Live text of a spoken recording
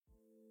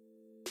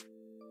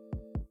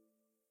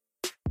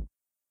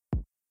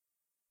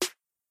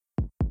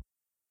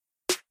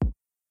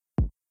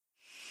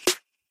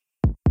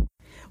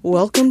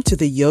Welcome to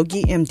the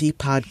Yogi MD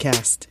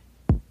podcast.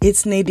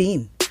 It's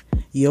Nadine,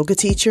 yoga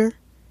teacher,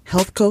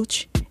 health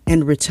coach,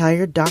 and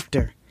retired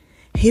doctor,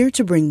 here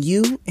to bring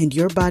you and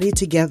your body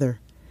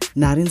together,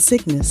 not in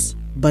sickness,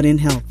 but in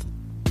health.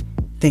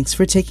 Thanks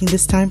for taking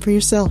this time for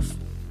yourself.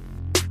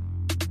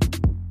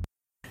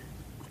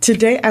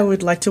 Today, I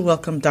would like to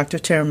welcome Dr.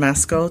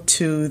 Taramasco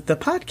to the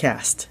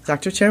podcast.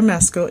 Dr.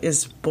 Taramasco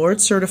is board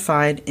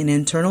certified in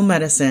internal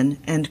medicine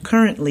and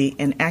currently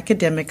an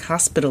academic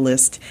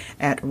hospitalist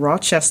at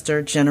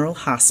Rochester General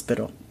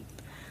Hospital.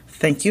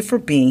 Thank you for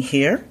being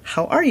here.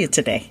 How are you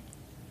today?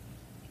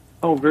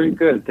 Oh, very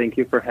good. Thank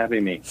you for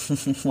having me.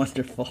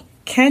 Wonderful.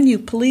 Can you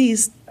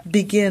please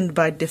begin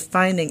by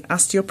defining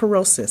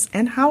osteoporosis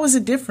and how is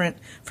it different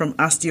from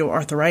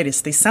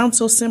osteoarthritis? They sound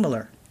so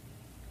similar.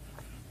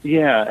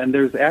 Yeah, and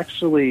there's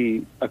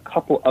actually a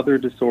couple other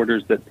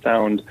disorders that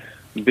sound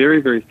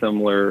very, very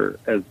similar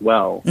as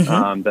well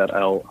that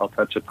I'll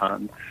touch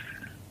upon.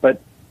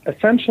 But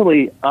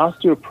essentially,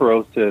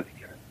 osteoporosis,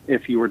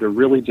 if you were to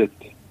really just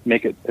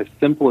make it as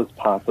simple as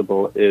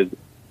possible, is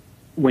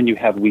when you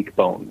have weak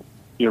bones.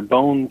 Your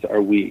bones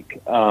are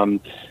weak.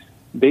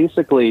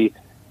 Basically,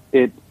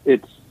 it's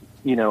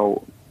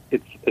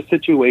a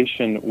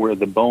situation where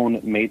the bone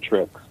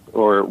matrix,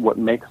 or what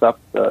makes up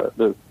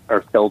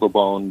our skeletal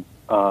bones,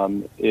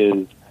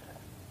 is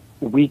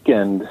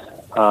weakened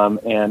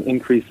and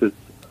increases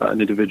an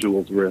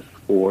individual's risk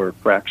for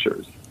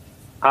fractures.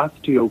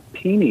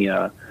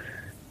 Osteopenia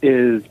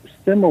is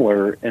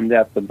similar in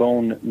that the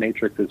bone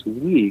matrix is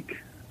weak,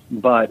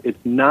 but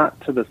it's not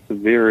to the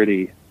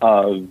severity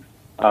of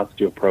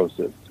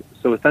osteoporosis.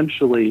 So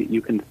essentially,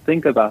 you can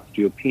think of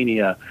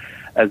osteopenia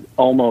as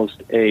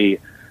almost a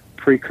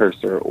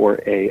precursor or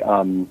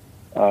the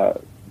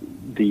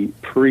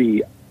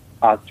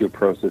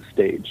pre-osteoporosis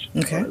stage.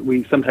 Okay.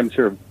 We sometimes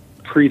hear of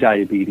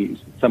pre-diabetes,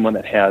 someone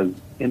that has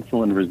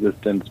insulin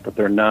resistance, but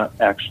they're not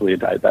actually a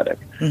diabetic.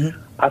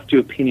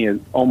 Osteopenia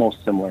is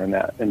almost similar in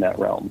that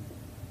realm.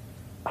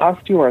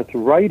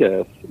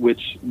 Osteoarthritis,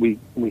 which we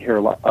hear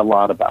a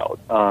lot about.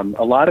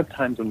 A lot of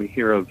times when we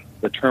hear of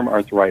the term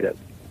arthritis,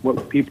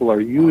 what people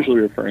are usually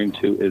referring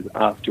to is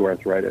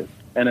osteoarthritis.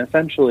 And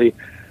essentially,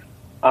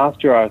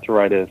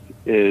 osteoarthritis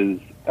is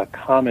a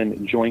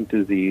common joint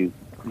disease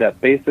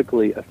that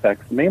basically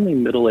affects mainly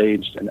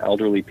middle-aged and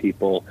elderly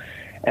people.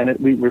 And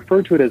we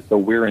refer to it as the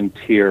wear and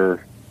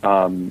tear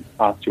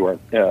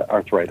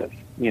osteoarthritis.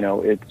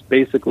 It's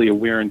basically a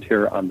wear and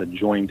tear on the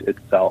joint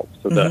itself.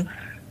 So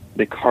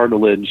the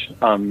cartilage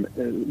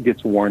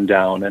gets worn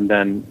down, and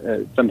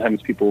then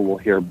sometimes people will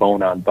hear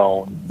bone on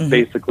bone.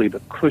 Basically,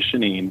 the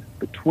cushioning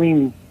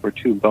between where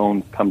two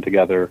bones come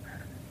together,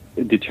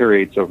 it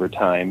deteriorates over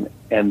time,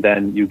 and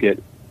then you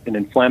get an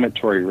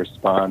inflammatory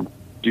response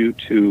due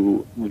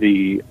to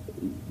the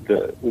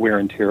wear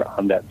and tear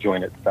on that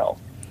joint itself.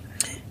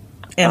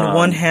 And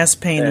one has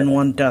pain and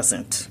one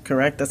doesn't,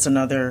 correct? That's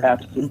another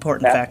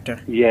important factor.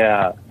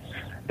 Yeah.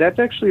 That's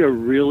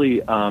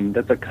actually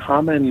that's a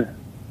common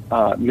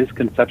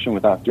misconception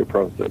with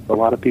osteoporosis. A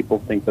lot of people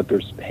think that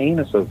there's pain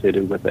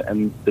associated with it,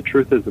 and the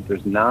truth is that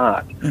there's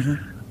not.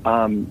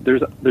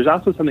 There's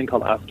also something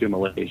called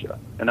osteomalacia,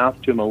 and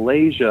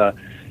osteomalacia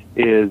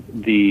is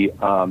the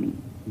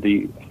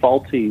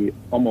faulty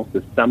almost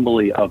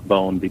assembly of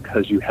bone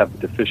because you have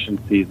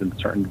deficiencies in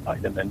certain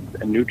vitamins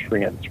and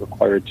nutrients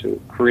required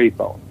to create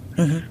bone.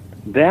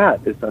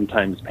 That is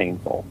sometimes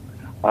painful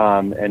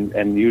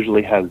and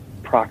usually has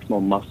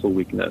proximal muscle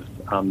weakness,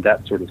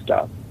 that sort of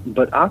stuff.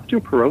 But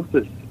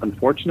osteoporosis,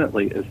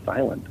 unfortunately, is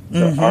silent.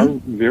 There are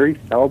very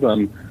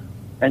seldom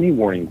any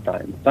warning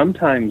signs.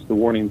 Sometimes the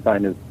warning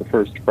sign is the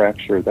first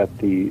fracture that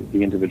the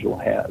individual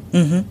has.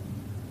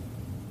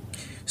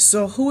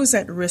 So who is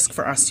at risk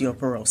for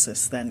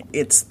osteoporosis then?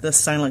 It's the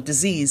silent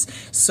disease.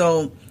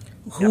 So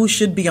who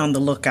should be on the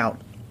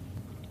lookout?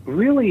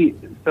 Really,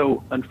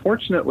 so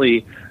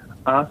unfortunately,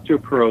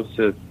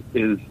 osteoporosis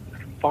is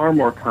far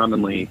more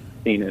commonly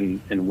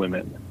seen in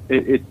women.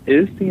 It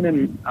is seen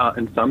in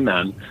some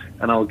men,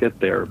 and I'll get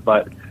there,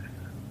 but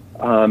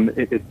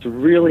it's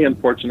really,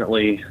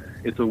 unfortunately,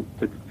 it's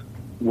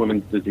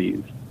women's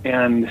disease.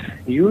 And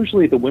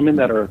usually the women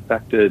that are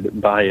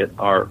affected by it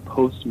are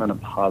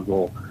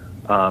postmenopausal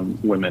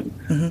women,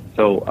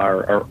 so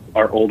our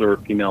older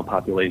female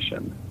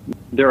population.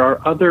 There are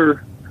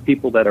other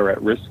people that are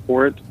at risk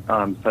for it,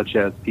 such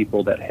as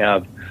people that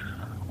have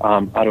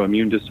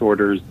autoimmune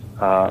disorders,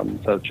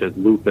 such as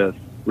lupus,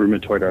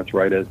 rheumatoid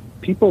arthritis,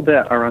 people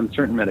that are on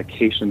certain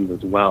medications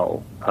as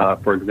well,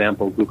 for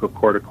example,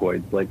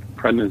 glucocorticoids like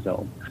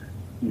prednisone.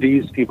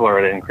 These people are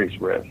at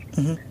increased risk.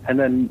 And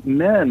then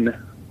men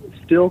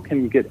still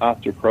can get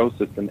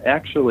osteoporosis, and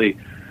actually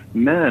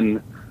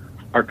men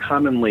are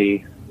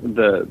commonly,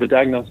 the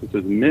diagnosis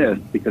is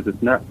missed because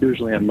it's not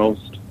usually on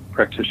most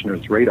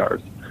practitioners'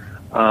 radars.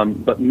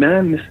 But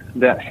men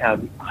that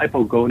have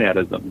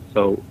hypogonadism,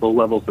 so low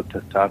levels of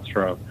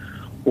testosterone,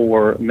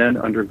 or men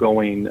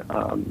undergoing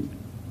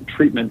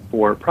treatment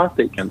for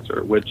prostate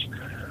cancer, which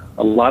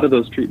a lot of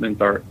those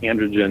treatments are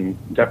androgen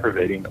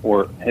deprivating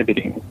or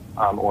inhibiting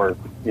or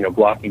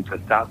blocking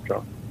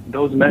testosterone.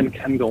 those men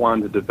can go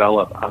on to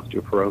develop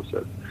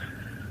osteoporosis.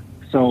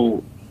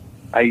 So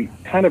I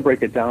kind of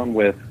break it down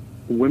with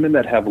women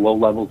that have low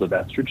levels of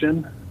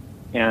estrogen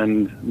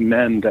and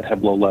men that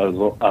have low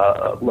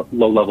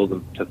levels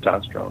of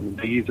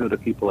testosterone. These are the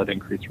people at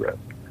increased risk.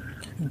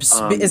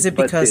 Is it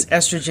because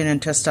estrogen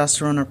and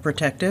testosterone are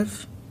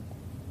protective?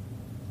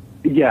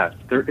 Yes,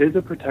 there is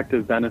a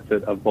protective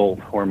benefit of both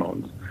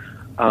hormones.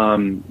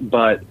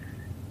 But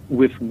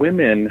with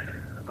women,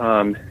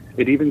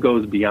 it even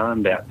goes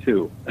beyond that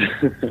too.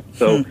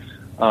 So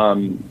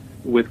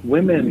with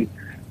women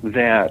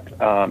that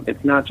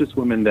it's not just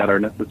women that are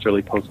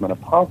necessarily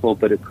postmenopausal,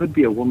 but it could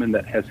be a woman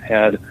that has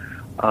had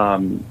a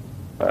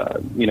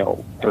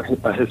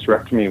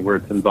hysterectomy where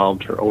it's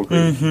involved her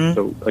ovaries. Mm-hmm.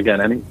 So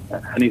again,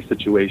 any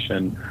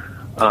situation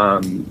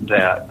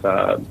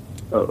that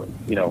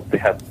they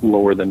have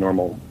lower than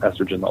normal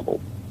estrogen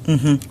levels.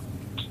 Mm-hmm.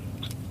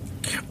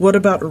 What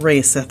about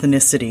race,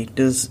 ethnicity?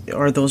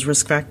 Are those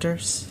risk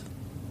factors?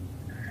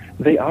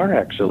 They are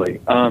actually.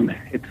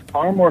 It's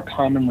far more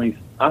commonly,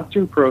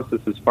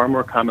 osteoporosis is far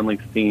more commonly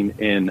seen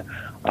in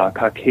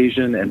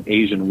Caucasian and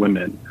Asian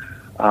women.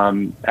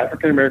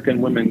 African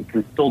American women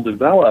can still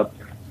develop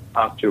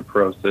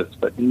osteoporosis,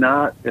 but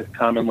not as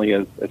commonly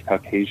as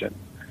Caucasian.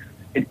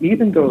 It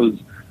even goes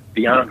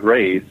beyond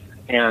race,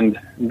 and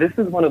this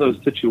is one of those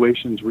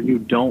situations where you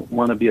don't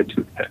want to be a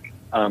toothpick,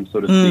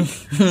 so to speak.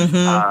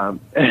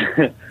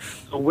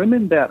 So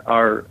women that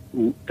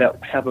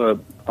have a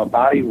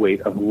body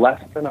weight of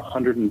less than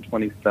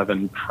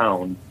 127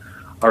 pounds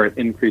are at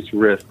increased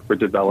risk for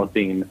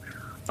developing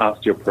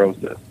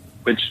osteoporosis,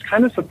 which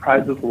kind of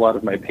surprises a lot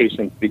of my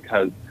patients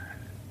because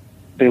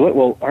they look,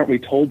 well, aren't we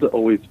told to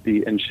always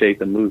be in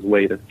shape and lose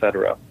weight,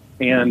 etc.?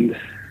 And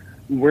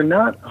we're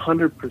not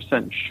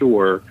 100%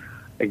 sure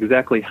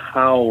exactly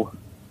how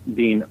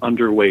being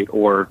underweight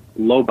or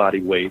low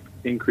body weight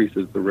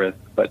increases the risk,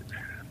 but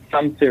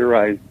some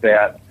theorize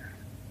that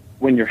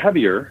when you're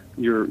heavier,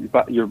 your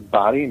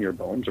body and your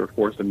bones are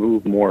forced to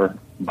move more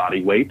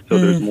body weight, so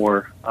there's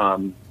more,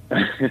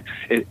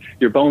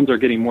 your bones are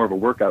getting more of a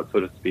workout, so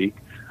to speak.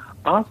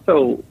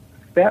 Also,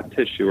 fat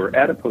tissue or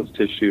adipose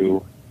tissue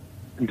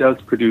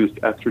does produce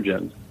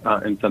estrogen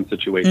in some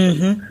situations.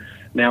 Mm-hmm.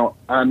 Now,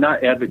 I'm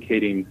not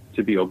advocating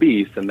to be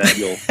obese and that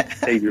you'll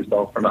save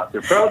yourself from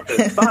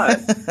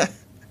osteoporosis,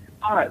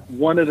 but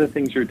one of the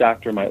things your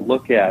doctor might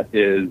look at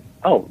is,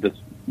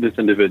 this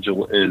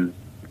individual is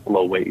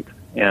low weight,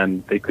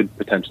 and they could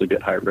potentially be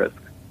at high risk.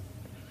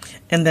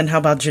 And then how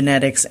about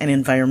genetics and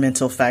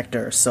environmental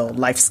factors, so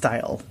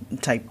lifestyle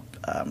type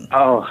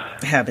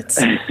habits?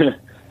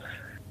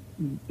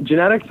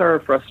 Genetics are a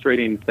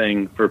frustrating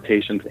thing for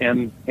patients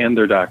and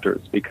their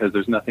doctors because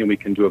there's nothing we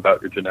can do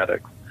about your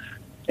genetics.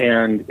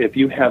 And if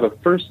you have a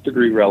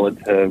first-degree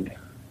relative,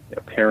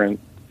 a parent,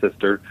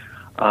 sister,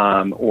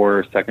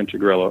 or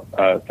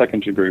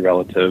second-degree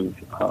relative,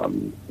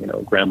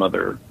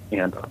 grandmother,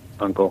 aunt,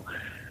 uncle,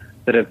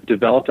 that have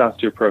developed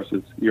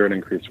osteoporosis, you're at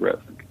increased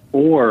risk.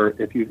 Or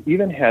if you've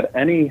even had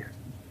any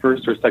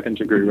first or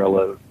second-degree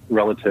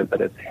relative that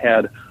has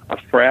had a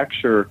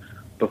fracture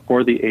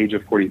before the age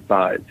of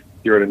 45,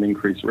 you're at an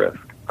increased risk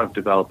of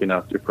developing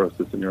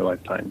osteoporosis in your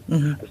lifetime,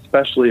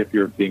 especially if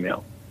you're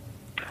female.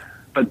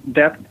 But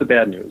that's the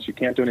bad news. You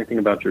can't do anything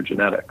about your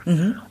genetics.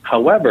 Mm-hmm.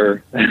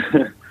 However,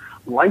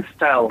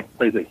 lifestyle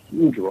plays a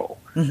huge role.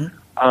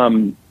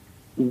 Mm-hmm.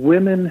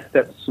 Women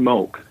that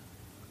smoke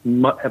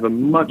have a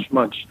much,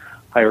 much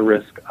higher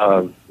risk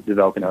of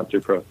developing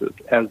osteoporosis,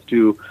 as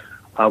do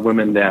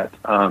women that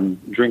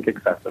drink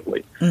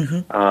excessively.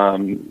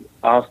 Mm-hmm.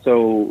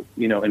 Also,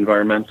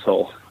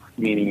 environmental,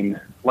 meaning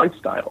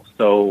lifestyle.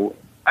 So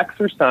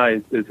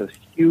exercise is a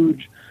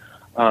huge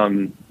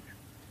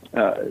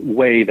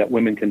way that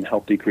women can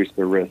help decrease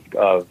their risk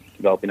of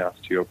developing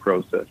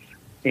osteoporosis.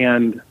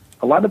 And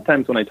a lot of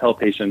times when I tell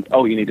patients,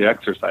 you need to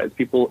exercise,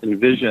 people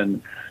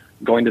envision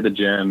going to the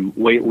gym,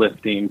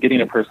 weightlifting,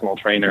 getting a personal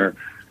trainer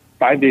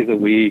 5 days a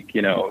week,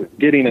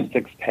 getting a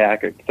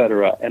six-pack,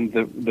 etc. And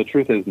the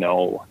truth is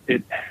no.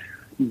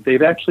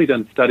 They've actually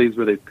done studies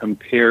where they've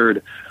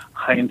compared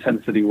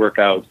high-intensity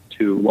workouts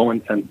to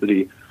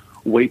low-intensity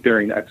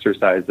weight-bearing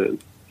exercises,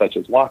 such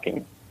as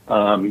walking.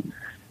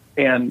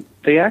 And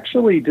they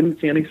actually didn't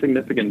see any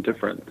significant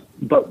difference.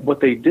 But what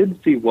they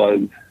did see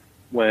was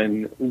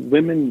when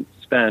women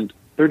spent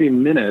 30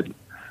 minutes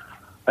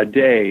a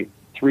day,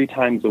 3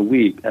 times a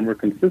week, and were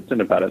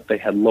consistent about it, they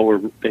had a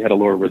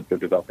lower risk of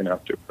developing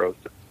osteoporosis.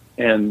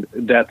 And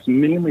that's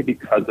mainly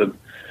because of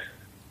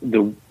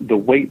the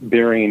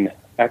weight-bearing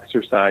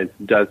exercise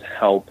does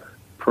help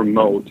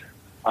promote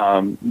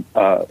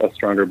a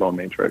stronger bone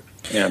matrix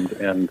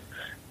and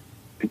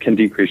it can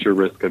decrease your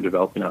risk of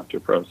developing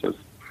osteoporosis.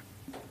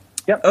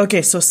 Yep.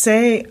 Okay, so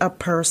say a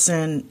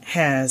person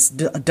has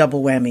a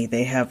double whammy.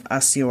 They have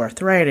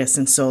osteoarthritis,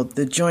 and so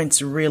the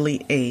joints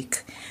really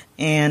ache,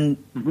 and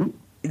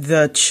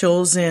the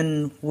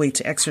chosen way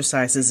to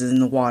exercise is in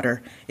the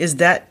water. Is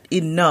that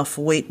enough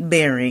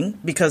weight-bearing?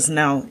 Because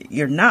now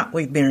you're not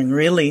weight-bearing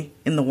really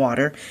in the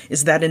water.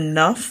 Is that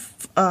enough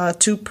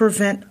to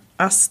prevent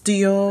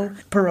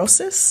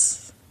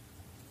osteoporosis?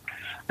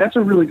 That's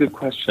a really good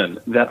question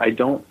that I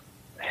don't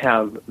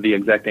have the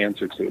exact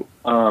answer to.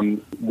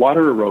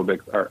 Water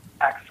aerobics are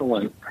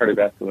excellent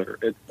cardiovascular.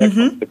 It's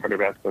excellent for the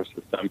cardiovascular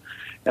system,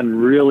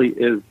 and really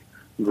is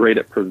great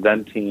at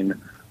preventing,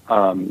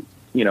 further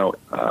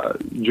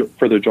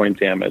joint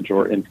damage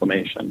or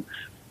inflammation.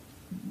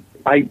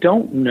 I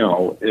don't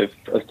know if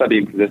a study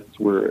exists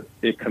where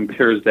it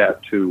compares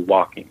that to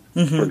walking,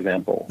 for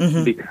example,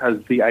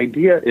 because the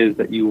idea is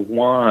that you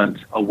want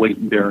a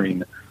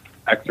weight-bearing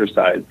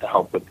exercise to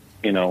help with,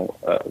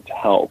 to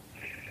help.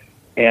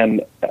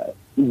 And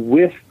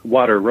with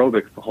water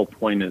aerobics, the whole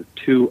point is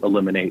to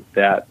eliminate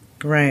that,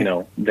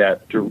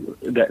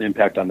 that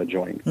impact on the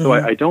joint. So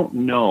I don't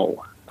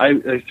know.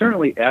 I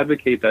certainly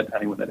advocate that to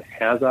anyone that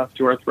has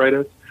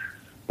osteoarthritis,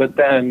 but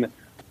then,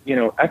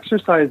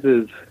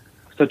 exercises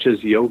such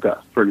as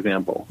yoga, for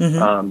example,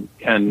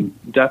 can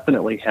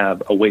definitely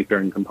have a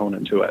weight-bearing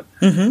component to it,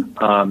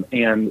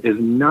 and is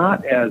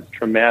not as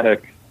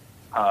traumatic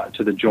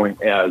to the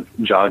joint as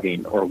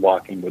jogging or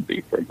walking would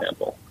be, for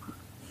example.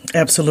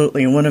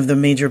 Absolutely. And one of the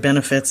major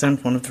benefits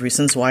and one of the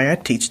reasons why I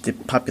teach the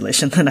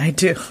population that I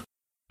do.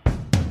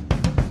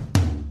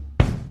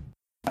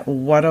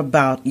 What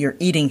about your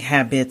eating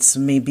habits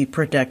may be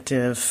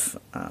productive,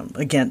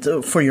 again,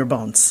 for your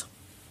bones?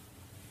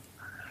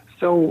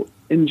 So,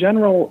 in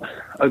general,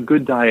 a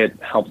good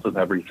diet helps with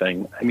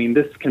everything. I mean,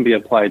 this can be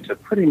applied to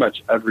pretty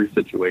much every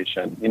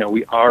situation.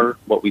 We are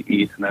what we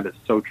eat, and that is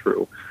so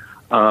true.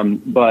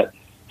 But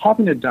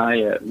having a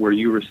diet where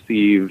you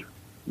receive,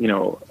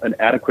 an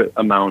adequate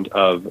amount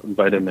of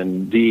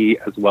vitamin D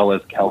as well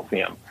as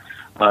calcium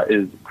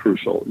is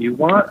crucial. You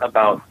want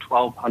about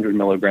 1,200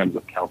 milligrams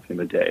of calcium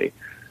a day.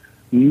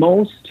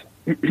 Most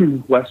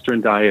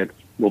Western diets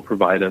will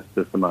provide us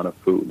this amount of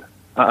food,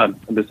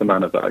 this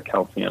amount of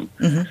calcium.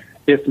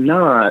 If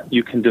not,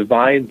 you can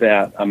divide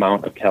that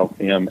amount of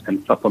calcium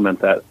and supplement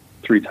that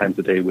 3 times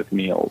a day with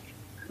meals,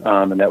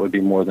 and that would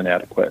be more than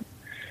adequate.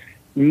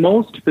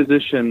 Most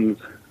physicians,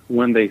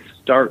 when they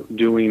start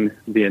doing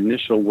the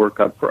initial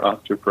workup for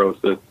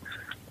osteoporosis,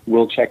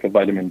 will check a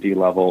vitamin D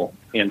level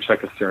and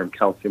check a serum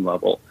calcium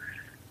level.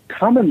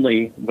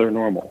 Commonly, they're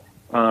normal.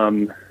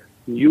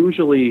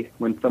 Usually,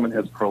 when someone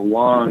has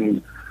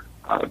prolonged,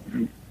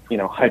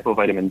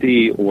 hypovitamin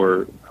D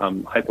or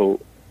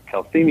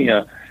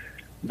hypocalcemia,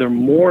 they're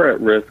more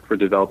at risk for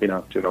developing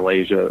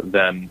osteomalacia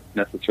than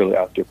necessarily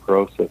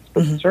osteoporosis.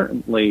 But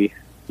certainly,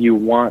 you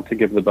want to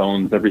give the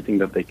bones everything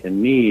that they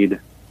can need,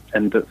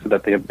 and so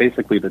that they have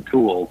basically the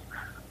tools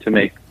to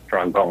make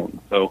strong bones.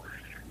 So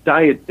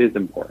diet is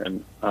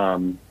important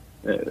in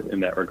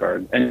that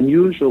regard. And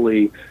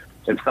usually,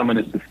 if someone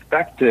is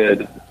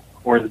suspected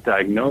or is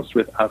diagnosed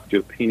with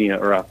osteopenia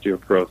or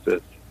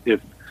osteoporosis,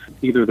 if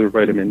either their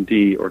vitamin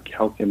D or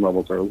calcium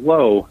levels are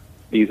low,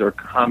 these are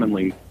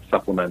commonly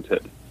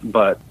supplemented,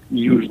 but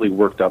usually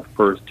worked up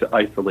first to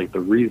isolate the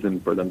reason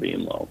for them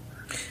being low.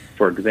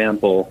 For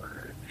example,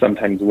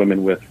 sometimes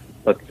women with,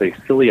 let's say,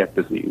 celiac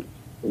disease,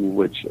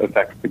 which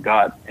affects the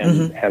gut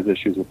and has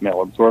issues with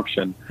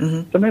malabsorption,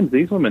 sometimes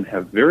these women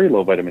have very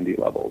low vitamin D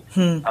levels,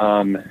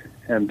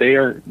 and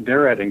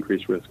they're at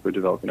increased risk for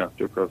developing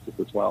osteoporosis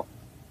as well.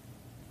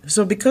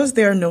 So because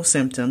there are no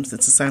symptoms,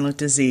 it's a silent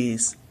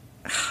disease,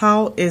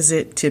 how is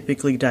it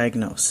typically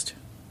diagnosed?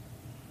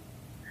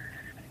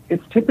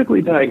 It's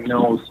typically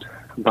diagnosed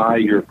by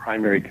your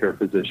primary care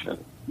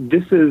physician.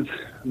 This is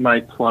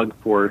my plug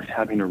for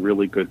having a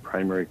really good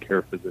primary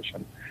care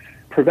physician.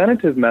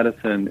 Preventative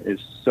medicine is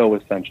so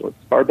essential.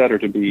 It's far better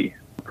to be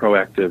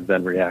proactive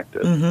than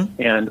reactive.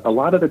 And a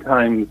lot of the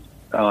times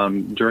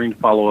during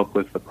follow-up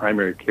with the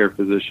primary care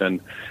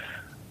physician,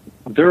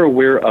 they're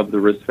aware of the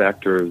risk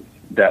factors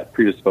that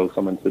predispose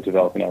someone to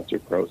developing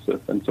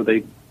osteoporosis. And so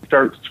they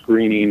start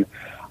screening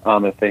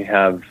if they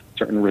have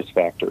certain risk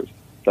factors,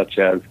 such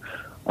as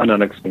an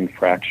unexplained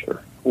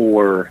fracture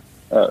or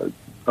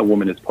a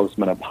woman is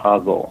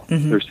postmenopausal,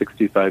 they're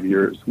 65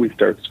 years, we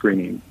start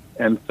screening.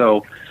 And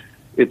so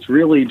it's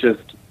really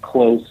just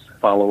close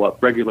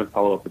follow-up, regular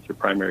follow-up with your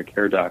primary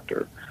care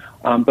doctor.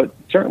 But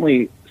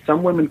certainly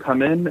some women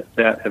come in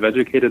that have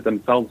educated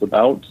themselves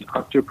about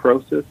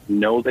osteoporosis,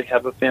 know they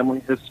have a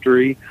family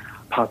history,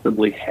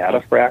 possibly had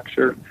a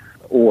fracture,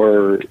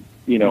 or,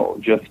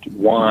 just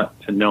want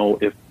to know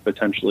if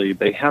potentially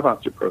they have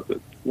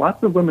osteoporosis.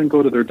 Lots of women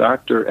go to their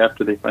doctor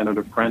after they find out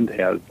a friend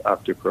has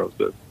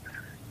osteoporosis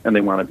and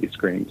they want to be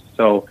screened.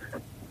 So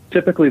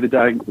typically the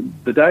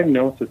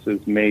diagnosis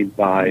is made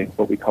by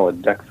what we call a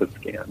DEXA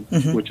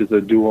scan, which is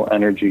a dual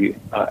energy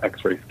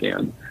X-ray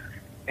scan.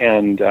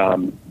 And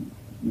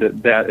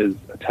that is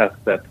a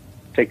test that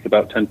takes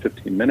about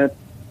 10-15 minutes,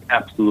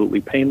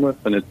 absolutely painless,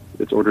 and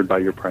it's ordered by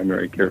your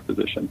primary care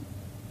physician.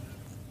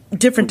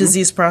 Different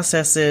disease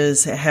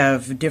processes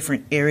have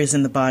different areas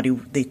in the body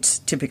they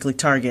typically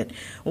target.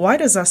 Why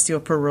does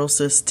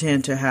osteoporosis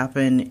tend to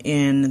happen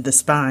in the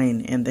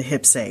spine and the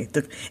hip, say?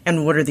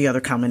 And what are the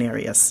other common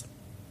areas?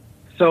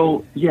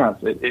 So, yes,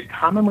 it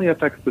commonly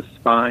affects the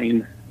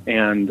spine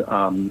and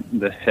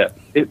the hip.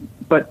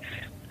 But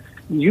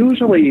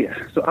Usually,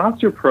 so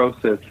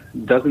osteoporosis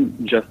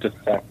doesn't just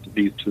affect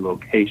these two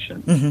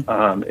locations.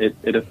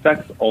 It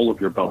affects all of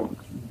your bones.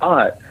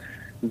 But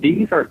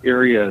these are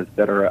areas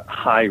that are at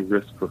high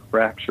risk for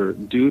fracture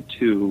due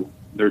to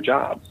their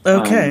jobs.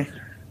 Okay.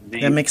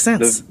 That makes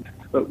sense.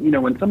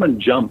 When someone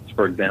jumps,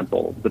 for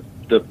example,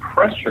 the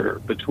pressure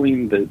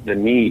between the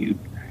knees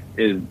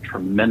is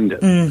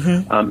tremendous.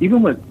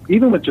 Even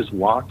with just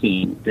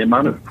walking, the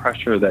amount of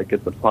pressure that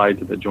gets applied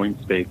to the joint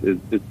space is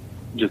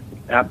just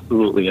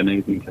absolutely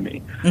amazing to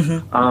me.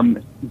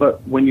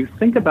 But when you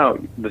think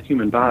about the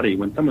human body,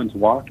 when someone's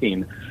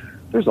walking,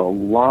 there's a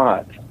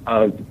lot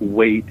of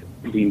weight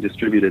being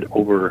distributed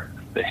over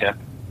the hip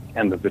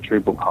and the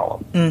vertebral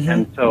column.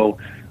 And so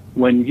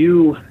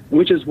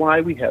which is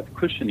why we have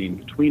cushioning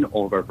between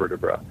all of our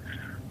vertebrae.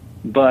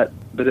 But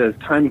as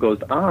time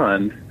goes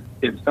on,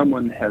 if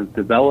someone has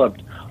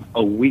developed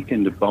a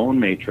weakened bone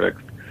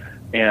matrix,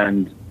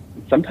 and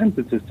sometimes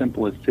it's as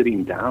simple as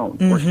sitting down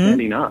or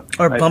standing up.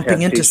 Or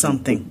bumping into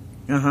something.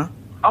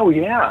 Oh,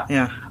 yeah.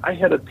 I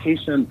had a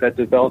patient that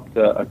developed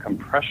a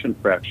compression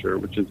fracture,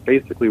 which is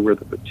basically where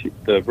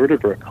the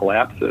vertebra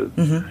collapses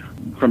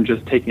from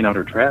just taking out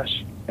her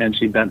trash. And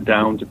she bent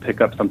down to pick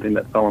up something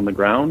that fell on the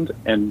ground,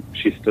 and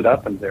she stood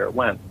up, and there it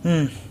went.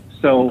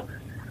 So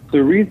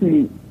the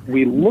reason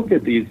we look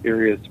at these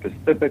areas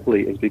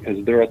specifically is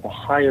because they're at the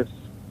highest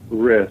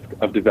risk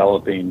of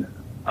developing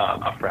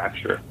a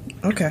fracture.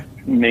 Okay.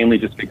 Mainly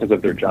just because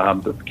of their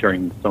jobs of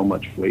carrying so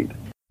much weight.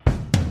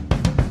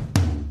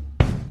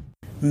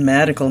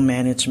 Medical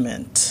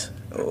management.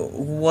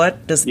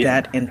 What does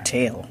that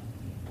entail?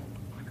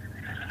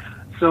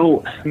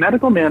 So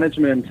medical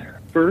management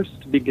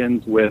first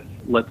begins with,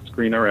 let's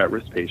screen our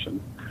at-risk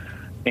patients,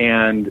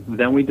 and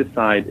then we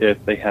decide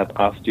if they have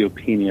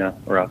osteopenia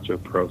or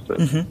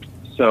osteoporosis.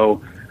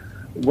 So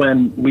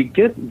when we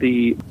get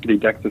the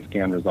DEXA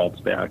scan results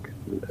back,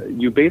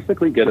 you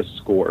basically get a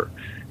score.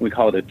 We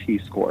call it a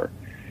T-score.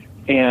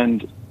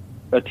 And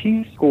a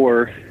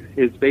T-score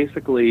is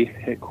basically,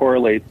 it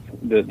correlates,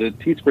 the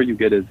T-score you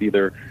get is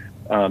either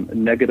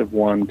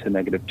 -1 to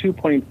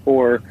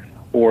 -2.4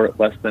 or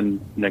less than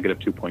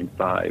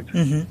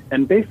 -2.5.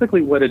 And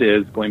basically what it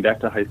is, going back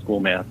to high school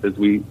math, is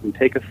we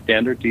take a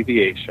standard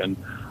deviation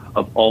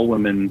of all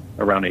women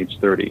around age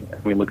 30,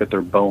 and we look at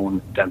their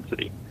bone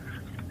density.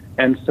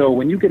 And so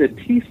when you get a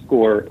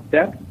T-score,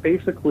 that's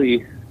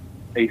basically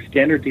a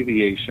standard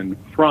deviation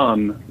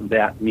from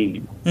that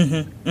mean.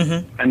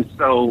 And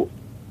so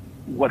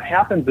what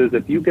happens is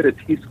if you get a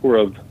T-score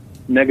of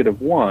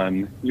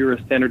 -1, you're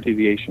a standard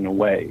deviation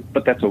away,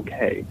 but that's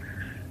okay.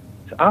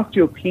 So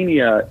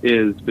osteopenia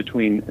is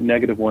between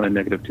 -1 and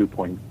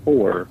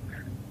 -2.4,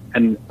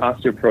 and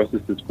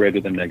osteoporosis is greater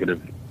than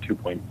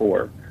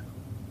 -2.4.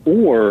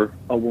 Or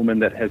a woman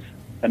that has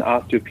an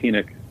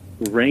osteopenic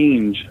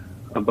range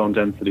of bone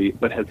density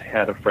but has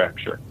had a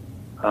fracture.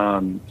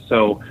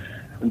 So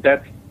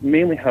that's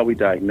mainly how we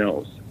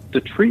diagnose.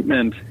 The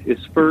treatment is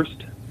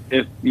first,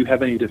 if you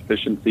have any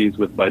deficiencies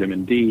with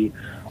vitamin D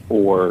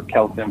or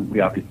calcium,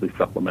 we obviously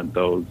supplement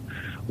those.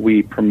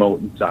 We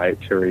promote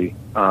dietary,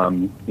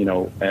 and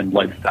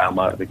lifestyle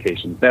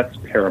modifications. That's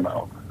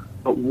paramount.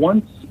 But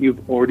once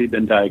you've already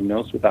been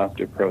diagnosed with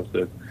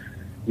osteoporosis,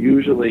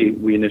 usually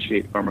we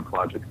initiate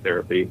pharmacologic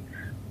therapy.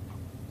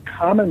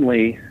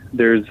 Commonly,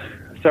 there's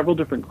several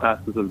different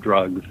classes of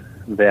drugs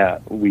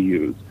that we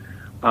use.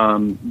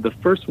 The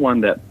first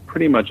one that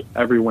pretty much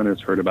everyone has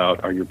heard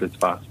about are your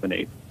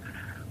bisphosphonates.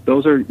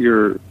 Those are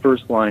your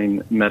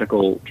first-line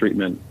medical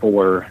treatment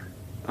for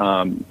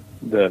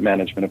the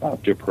management of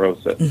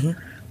osteoporosis.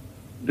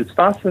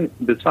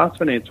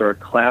 Bisphosphonates are a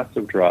class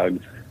of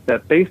drugs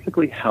that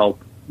basically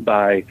help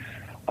by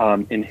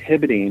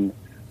inhibiting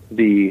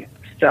the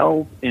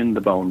cells in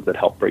the bones that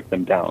help break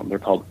them down. They're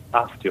called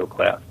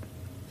osteoclasts.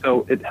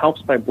 So it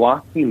helps by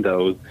blocking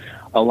those,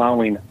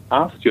 allowing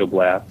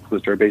osteoblasts,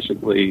 which are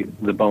basically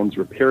the bone's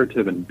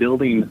reparative and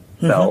building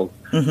cells,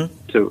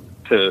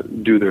 to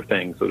do their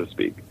thing, so to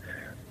speak.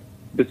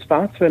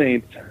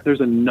 Bisphosphonates,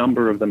 there's a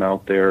number of them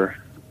out there.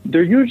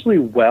 They're usually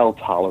well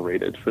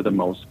tolerated for the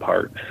most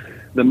part.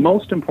 The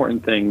most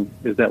important thing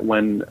is that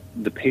when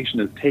the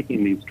patient is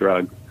taking these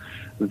drugs,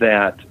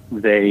 that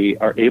they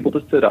are able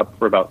to sit up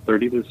for about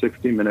 30 to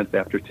 60 minutes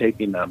after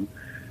taking them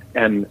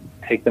and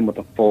take them with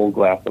a full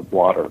glass of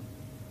water.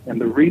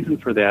 And the reason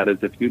for that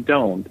is if you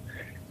don't,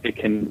 it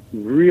can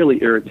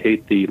really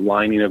irritate the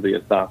lining of the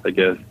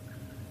esophagus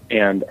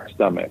and our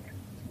stomach.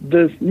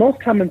 The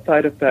most common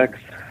side effects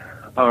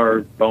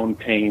are bone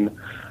pain,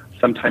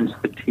 sometimes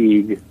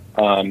fatigue.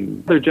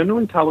 They're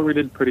generally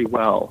tolerated pretty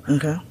well.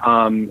 Okay.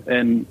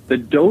 And the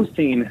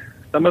dosing,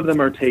 some of them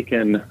are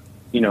taken,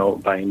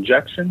 by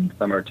injection.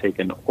 Some are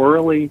taken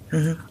orally.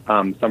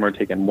 Some are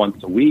taken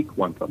once a week,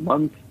 once a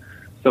month.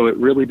 So it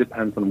really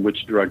depends on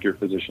which drug your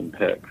physician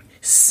picks.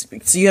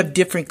 So you have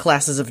different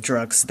classes of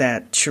drugs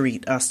that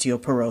treat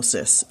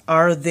osteoporosis.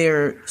 Are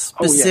there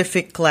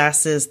specific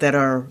classes that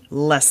are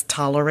less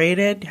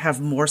tolerated, have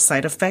more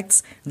side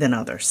effects than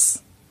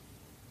others?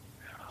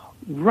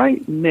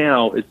 Right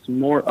now, it's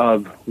more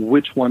of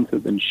which ones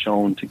have been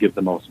shown to give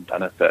the most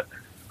benefit.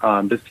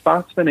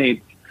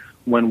 Bisphosphonates,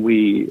 when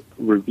we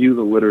review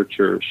the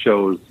literature,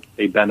 shows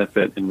a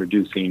benefit in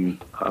reducing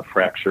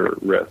fracture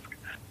risk.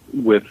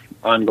 With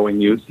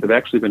ongoing use, have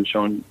actually been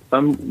shown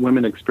some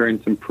women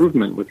experience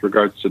improvement with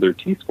regards to their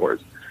T-scores.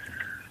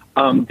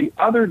 The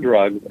other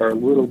drugs are a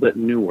little bit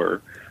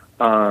newer,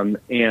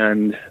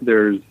 and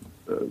there's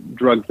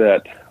drugs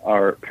that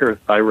are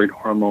parathyroid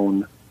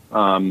hormone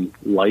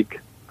like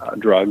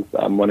drugs.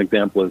 One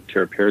example is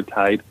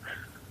teriparatide.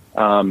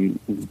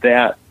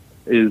 That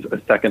is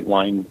a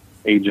second-line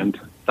agent.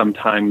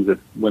 Sometimes, if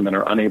women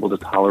are unable to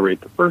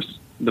tolerate the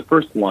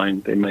first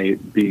line, that may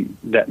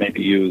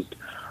be used.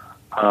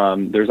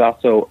 There's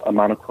also a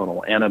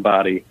monoclonal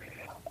antibody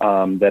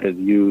that is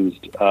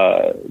used,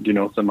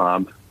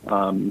 denosumab.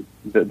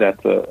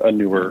 That's a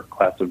newer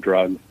class of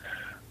drugs.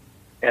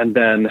 And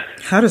then,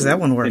 how does that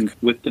one work?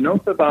 With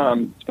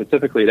denosumab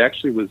specifically, it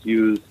actually was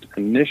used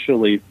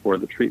initially for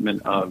the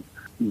treatment of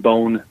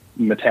bone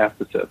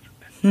metastasis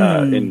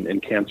in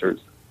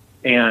cancers.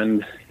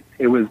 And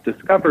it was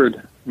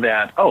discovered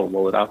that, it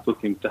also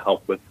seems to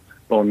help with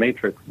bone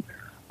matrix.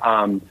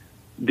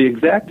 The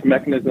exact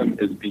mechanism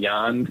is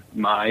beyond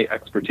my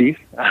expertise,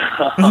 so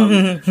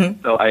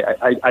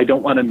I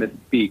don't want to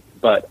misspeak,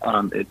 but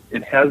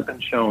it has been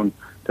shown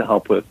to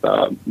help with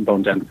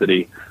bone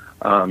density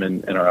in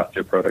our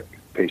osteoporotic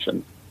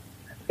patients.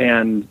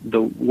 And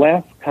the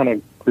last kind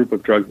of group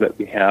of drugs that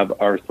we have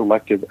are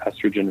selective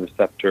estrogen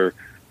receptor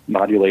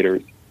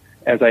modulators.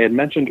 As I had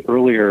mentioned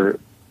earlier,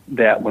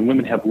 that when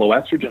women have low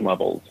estrogen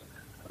levels,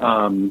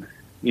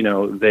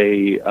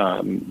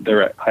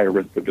 they're at higher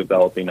risk of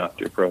developing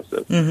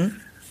osteoporosis. Mm-hmm.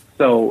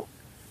 So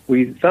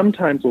we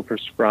sometimes will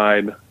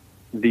prescribe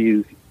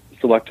these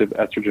selective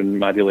estrogen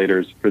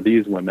modulators for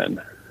these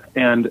women,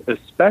 and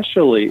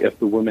especially if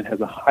the woman has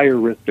a higher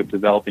risk of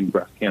developing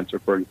breast cancer,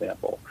 for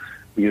example,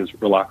 we use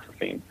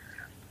raloxifene.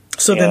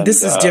 So then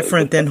this is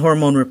different than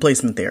hormone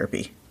replacement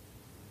therapy?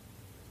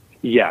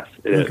 Yes,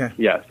 it is.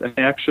 Yes. And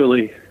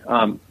actually,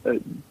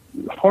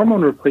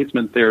 hormone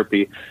replacement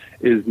therapy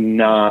is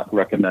not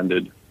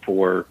recommended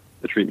for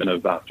the treatment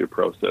of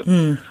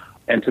osteoporosis.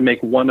 And to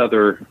make one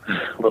other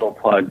little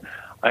plug,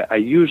 I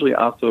usually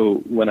also,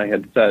 when I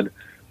had said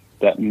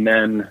that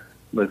men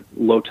with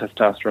low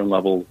testosterone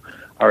levels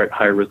are at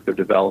high risk of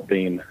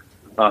developing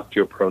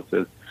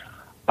osteoporosis,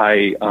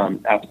 I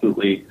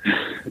absolutely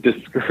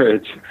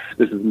discourage.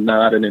 This is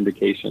not an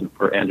indication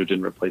for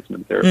androgen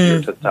replacement therapy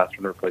or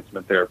testosterone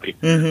replacement therapy.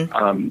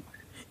 Mm-hmm.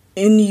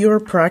 In your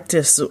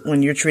practice,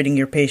 when you're treating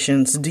your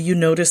patients, do you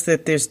notice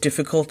that there's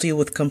difficulty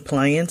with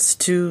compliance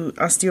to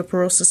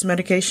osteoporosis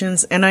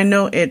medications? And I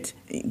know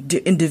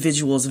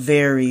individuals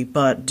vary,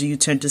 but do you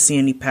tend to see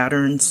any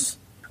patterns?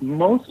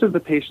 Most of the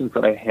patients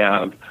that I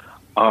have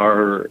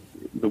are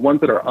the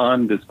ones that are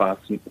on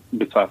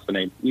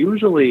bisphosphonates.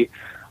 Usually,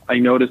 I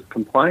notice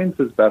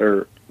compliance is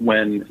better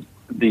when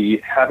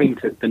the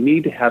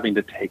need to having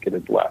to take it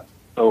is less.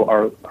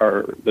 So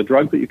the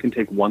drugs that you can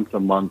take once a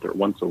month or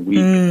once a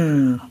week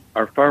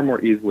are far more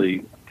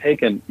easily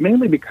taken,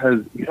 mainly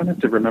because you don't have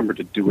to remember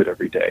to do it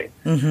every day.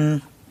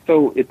 Mm-hmm.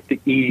 So it's the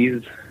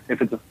ease.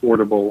 If it's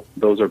affordable,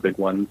 those are big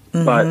ones.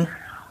 Mm-hmm. But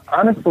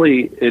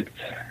honestly, it's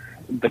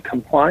the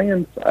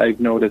compliance I've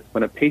noticed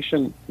when a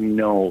patient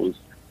knows,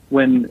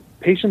 when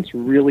patients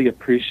really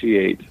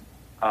appreciate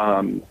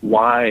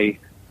why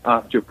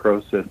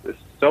osteoporosis is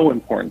so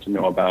important to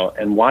know about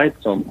and why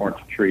it's so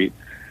important to treat,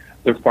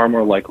 they're far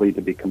more likely to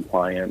be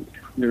compliant.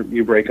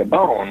 You break a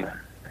bone,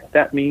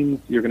 that means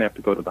you're going to have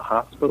to go to the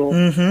hospital,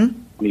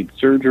 need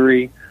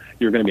surgery,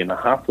 you're going to be in the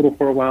hospital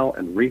for a while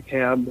and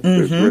rehab.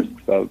 There's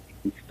risks of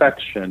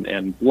infection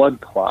and blood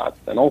clots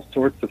and all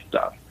sorts of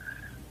stuff,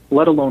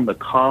 let alone the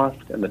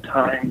cost and the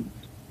time.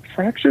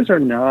 Fractures are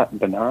not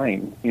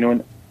benign.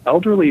 In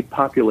elderly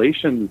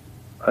populations,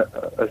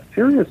 a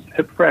serious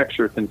hip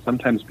fracture can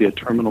sometimes be a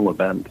terminal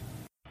event.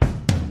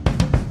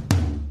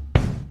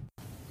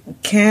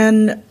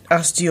 Can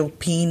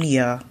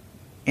osteopenia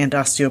and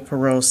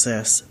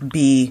osteoporosis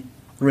be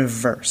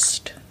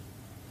reversed?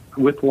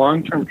 With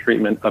long-term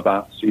treatment of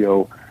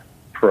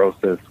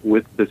osteoporosis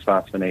with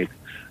bisphosphonates,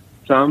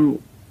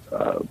 some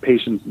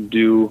patients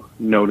do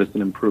notice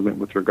an improvement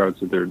with regards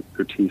to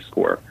their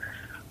T-score.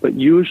 But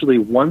usually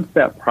once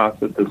that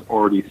process has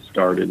already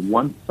started,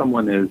 once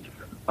someone is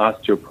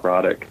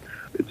osteoporotic,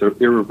 it's an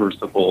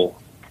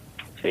irreversible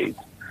case.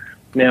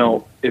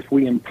 Now, if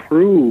we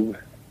improve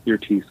your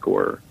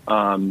T-score,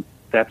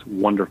 that's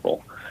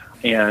wonderful.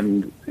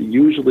 And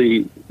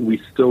usually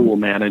we still will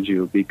manage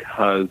you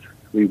because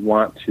we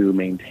want to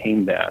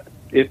maintain that.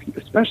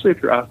 Especially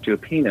if you're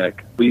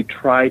osteopenic, we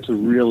try to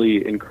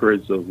really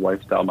encourage those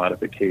lifestyle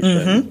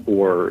modifications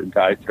or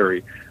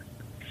dietary.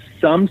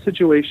 Some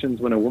situations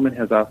when a woman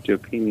has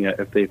osteopenia,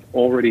 if they've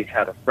already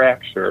had a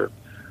fracture,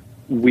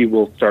 we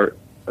will start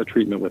a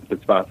treatment with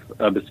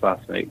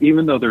bisphosphonate,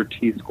 even though their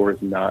T-score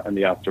is not in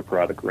the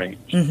osteoporotic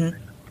range.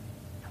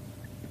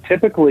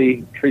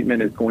 Typically,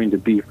 treatment is going to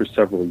be for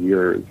several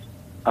years.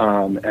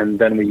 And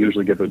then we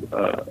usually give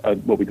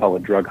what we call a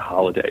drug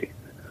holiday.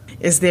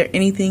 Is there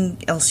anything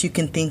else you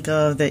can think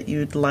of that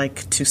you'd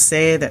like to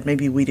say that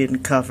maybe we didn't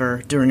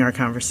cover during our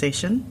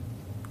conversation?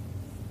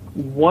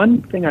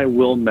 One thing I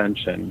will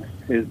mention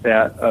is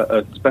that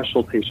a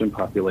special patient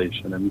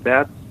population, and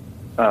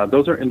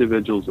those are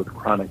individuals with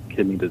chronic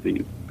kidney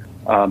disease.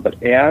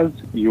 But as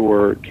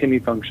your kidney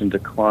function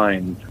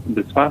declines,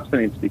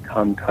 bisphosphonates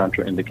become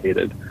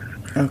contraindicated.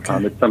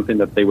 Okay. It's something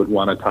that they would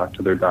want to talk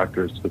to their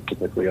doctors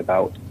specifically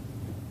about.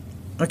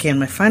 Okay, and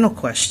my final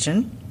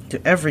question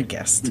to every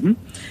guest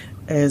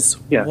is,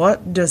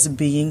 what does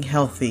being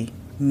healthy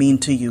mean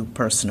to you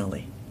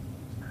personally?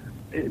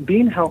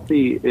 Being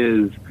healthy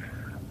is,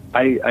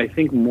 I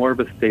think, more of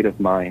a state of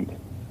mind.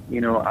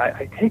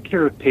 I take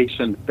care of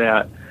patients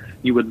that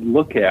you would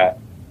look at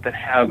that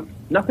have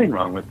nothing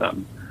wrong with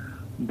them.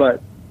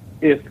 But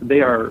if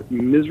they are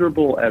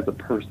miserable as a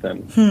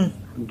person,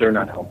 they're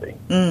not healthy.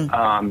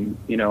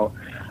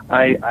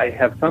 I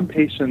have some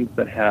patients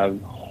that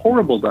have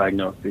horrible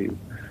diagnoses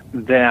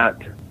that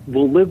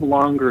will live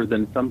longer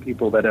than some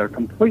people that are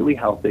completely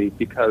healthy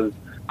because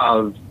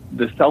of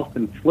the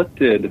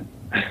self-inflicted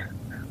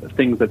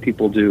things that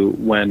people do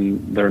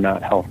when they're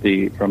not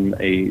healthy from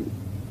a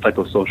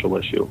psychosocial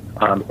issue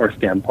or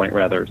standpoint,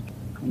 rather.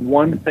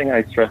 One thing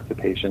I stress to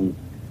patients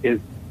is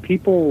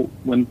people,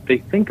 when they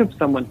think of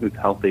someone who's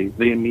healthy,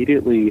 they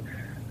immediately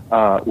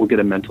will get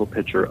a mental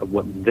picture of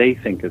what they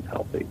think is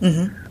healthy.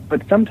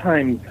 But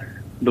sometimes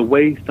the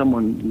way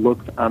someone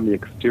looks on the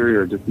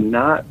exterior does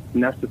not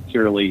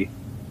necessarily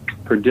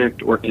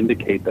predict or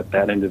indicate that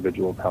that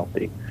individual is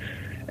healthy.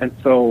 And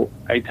so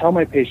I tell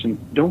my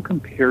patients, don't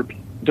compare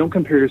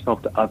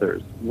yourself to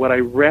others. What I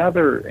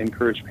rather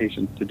encourage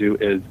patients to do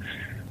is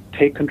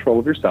take control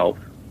of yourself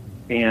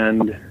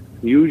and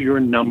use your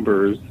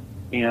numbers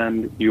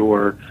and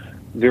your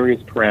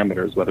various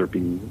parameters, whether it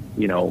be,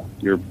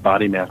 your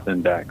body mass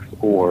index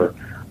or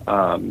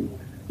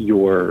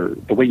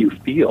the way you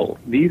feel.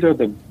 These are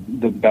the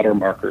better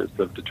markers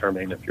of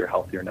determining if you're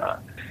healthy or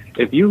not.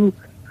 If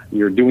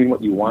you're doing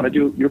what you want to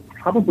do, you're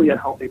probably a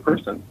healthy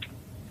person.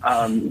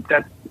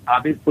 That's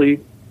obviously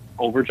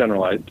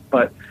overgeneralized,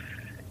 but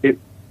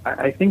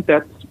I think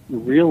that's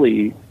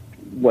really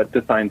what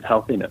defines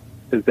healthiness,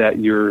 is that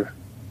you're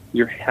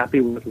happy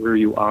with where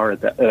you are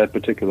at that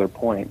particular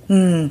point.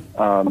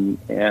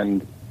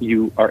 And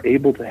you are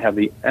able to have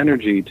the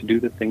energy to do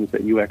the things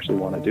that you actually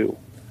want to do.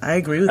 I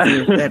agree with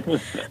you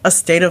that a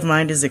state of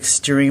mind is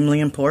extremely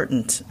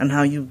important, and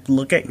how you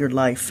look at your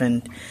life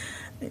and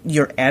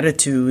your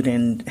attitude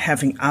and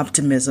having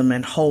optimism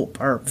and hope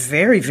are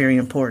very, very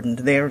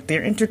important. They're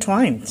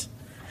intertwined.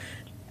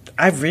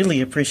 I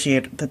really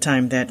appreciate the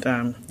time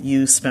that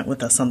you spent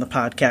with us on the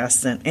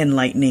podcast and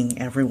enlightening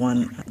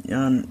everyone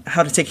on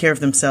how to take care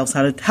of themselves,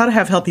 how to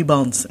have healthy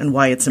bones, and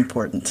why it's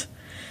important.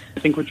 I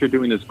think what you're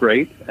doing is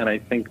great, and I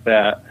think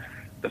that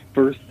the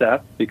first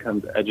step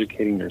becomes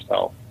educating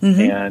yourself.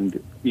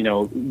 And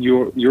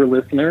your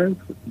listeners,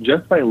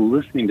 just by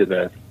listening to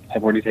this,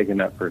 have already taken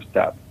that first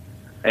step,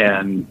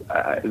 and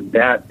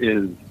that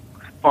is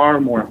far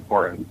more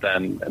important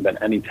than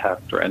any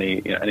test or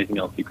anything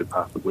else you could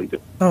possibly do.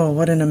 Oh,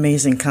 what an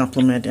amazing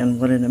compliment, and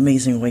what an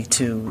amazing way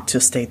to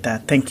state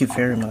that. Thank you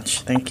very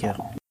much. Thank you.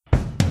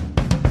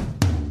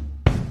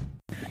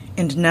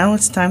 And now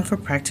it's time for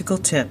practical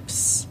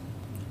tips.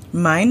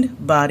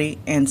 Mind, body,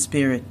 and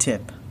spirit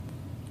tip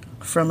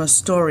from a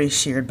story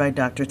shared by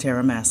Dr.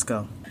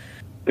 Taramasco.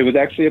 It was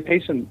actually a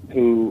patient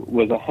who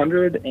was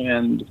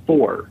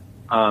 104,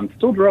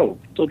 still drove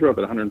at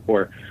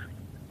 104.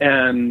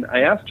 And I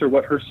asked her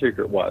what her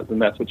secret was,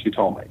 and that's what she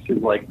told me. She's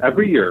like,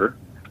 every year,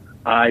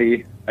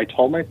 I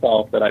told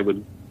myself that I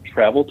would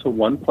travel to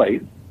one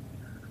place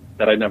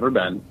that I'd never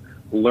been,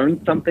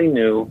 learn something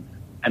new,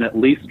 and at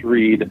least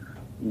read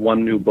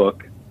one new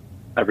book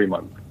every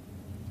month.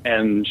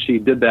 And she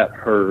did that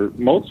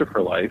most of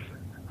her life,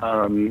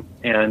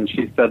 and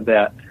she said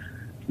that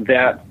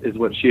is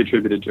what she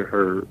attributed to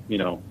her,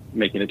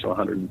 making it to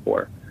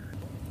 104.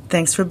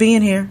 Thanks for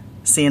being here.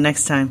 See you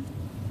next time.